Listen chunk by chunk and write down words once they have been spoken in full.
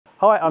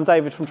Hi, I'm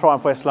David from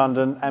Triumph West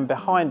London, and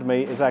behind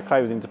me is our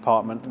clothing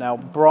department. Now,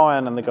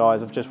 Brian and the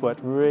guys have just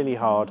worked really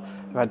hard.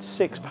 We've had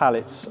 6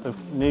 pallets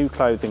of new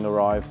clothing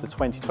arrive, the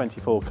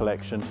 2024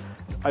 collection.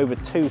 It's over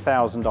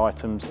 2,000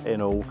 items in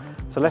all.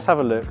 So let's have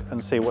a look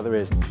and see what there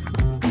is.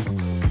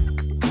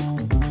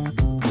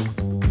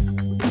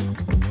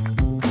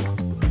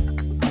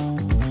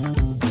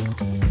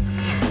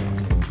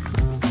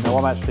 Now,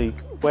 I'm actually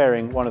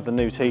wearing one of the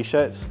new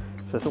t-shirts.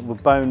 So sort of a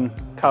bone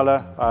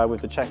colour with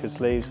the checkered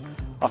sleeves.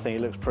 I think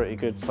it looks pretty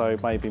good, so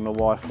maybe my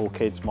wife or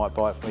kids might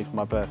buy it for me for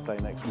my birthday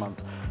next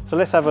month. So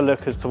let's have a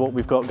look as to what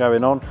we've got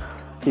going on.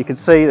 You can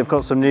see they've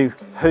got some new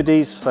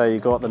hoodies, so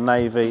you've got the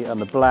navy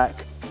and the black.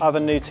 Other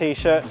new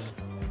t-shirts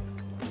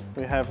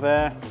we have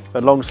there.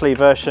 A long sleeve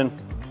version.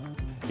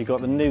 You've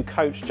got the new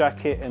coach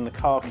jacket in the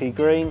khaki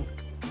green.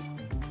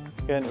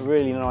 Again, a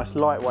really nice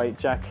lightweight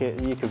jacket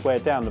that you could wear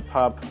down the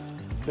pub.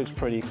 Looks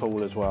pretty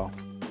cool as well.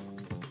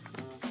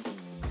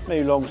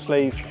 New long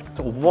sleeve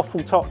sort of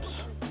waffle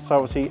tops. So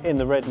obviously in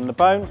the red and the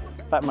bone,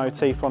 that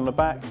motif on the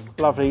back.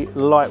 Lovely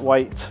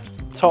lightweight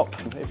top.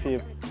 If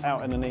you're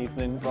out in an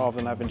evening, rather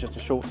than having just a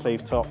short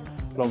sleeve top,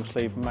 long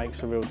sleeve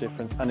makes a real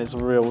difference, and it's a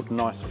real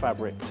nice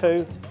fabric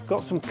too.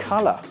 Got some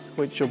colour,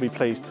 which you'll be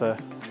pleased to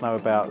know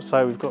about.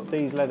 So we've got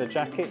these leather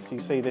jackets.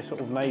 You see this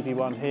sort of navy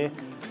one here.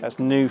 That's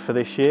new for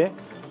this year.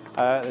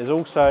 There's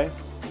also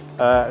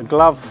a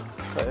glove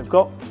that they've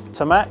got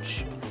to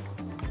match.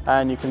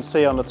 And you can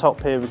see on the top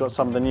here, we've got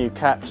some of the new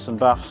caps and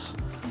buffs.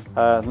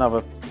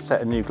 Another set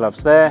of new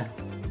gloves there.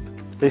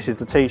 This is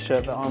the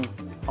t-shirt that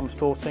I'm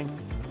sporting.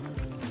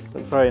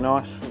 Looks very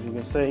nice, as you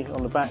can see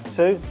on the back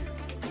too.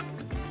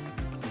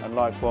 And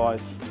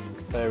likewise,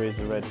 there is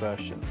the red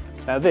version.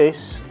 Now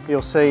this,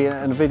 you'll see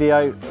in a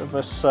video of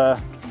us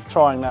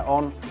trying that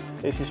on.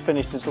 This is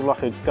finished in sort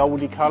of like a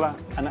goldy colour,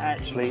 and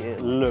actually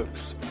it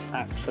looks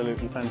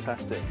absolutely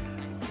fantastic.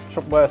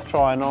 Worth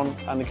trying on,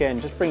 and again,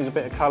 just brings a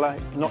bit of colour.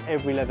 Not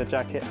every leather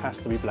jacket has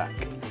to be black.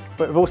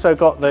 But we've also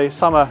got the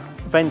summer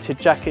vented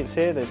jackets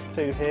here. There's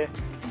 2 here.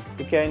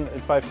 Again,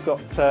 they've both got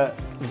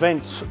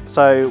vents,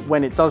 so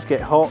when it does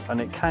get hot,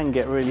 and it can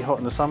get really hot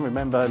in the summer.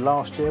 Remember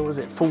last year, was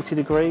it 40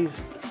 degrees?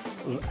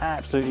 It was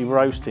absolutely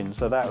roasting,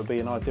 so that would be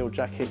an ideal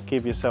jacket.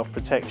 Give yourself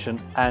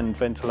protection and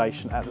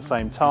ventilation at the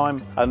same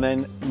time. And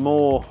then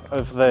more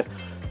of the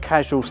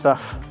casual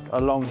stuff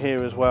along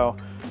here as well.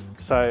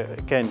 So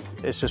again,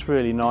 it's just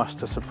really nice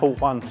to support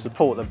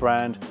the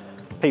brand.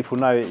 People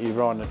know that you're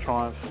riding a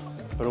Triumph,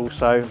 but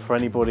also for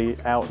anybody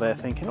out there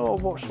thinking, oh,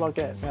 what shall I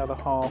get the other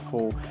half,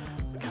 or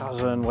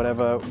cousin,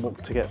 whatever,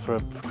 what to get for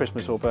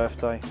Christmas or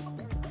birthday,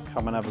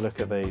 come and have a look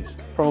at these.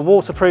 From a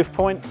waterproof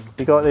point,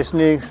 you've got this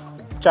new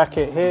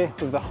jacket here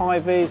with the high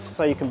vis,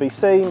 so you can be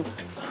seen.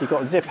 You've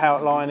got a zip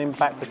out lining,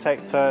 back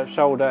protector,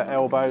 shoulder,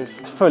 elbows,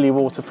 fully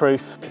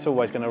waterproof. It's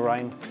always going to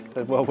rain,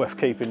 so well worth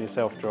keeping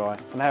yourself dry.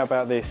 And how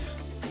about this?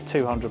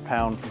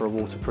 £200 for a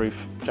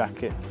waterproof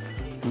jacket.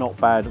 Not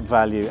bad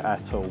value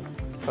at all.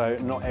 So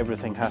not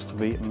everything has to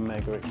be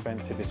mega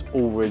expensive. It's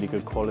all really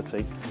good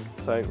quality.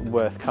 So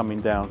worth coming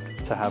down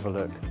to have a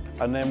look.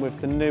 And then with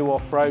the new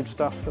off-road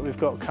stuff that we've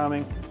got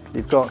coming,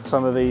 you've got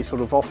some of these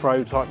sort of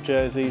off-road type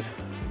jerseys,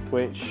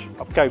 which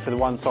I'll go for the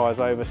one size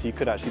over, so you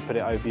could actually put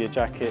it over your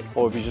jacket,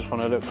 or if you just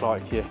want to look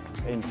like you're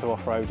into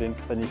off-roading,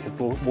 then you could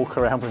walk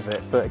around with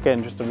it. But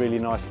again, just a really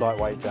nice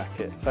lightweight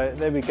jacket. So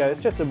there we go. It's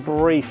just a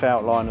brief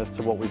outline as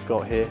to what we've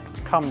got here.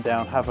 Come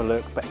down, have a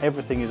look, but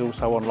everything is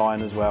also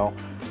online as well.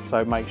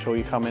 So make sure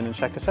you come in and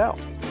check us out.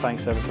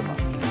 Thanks ever so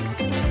much.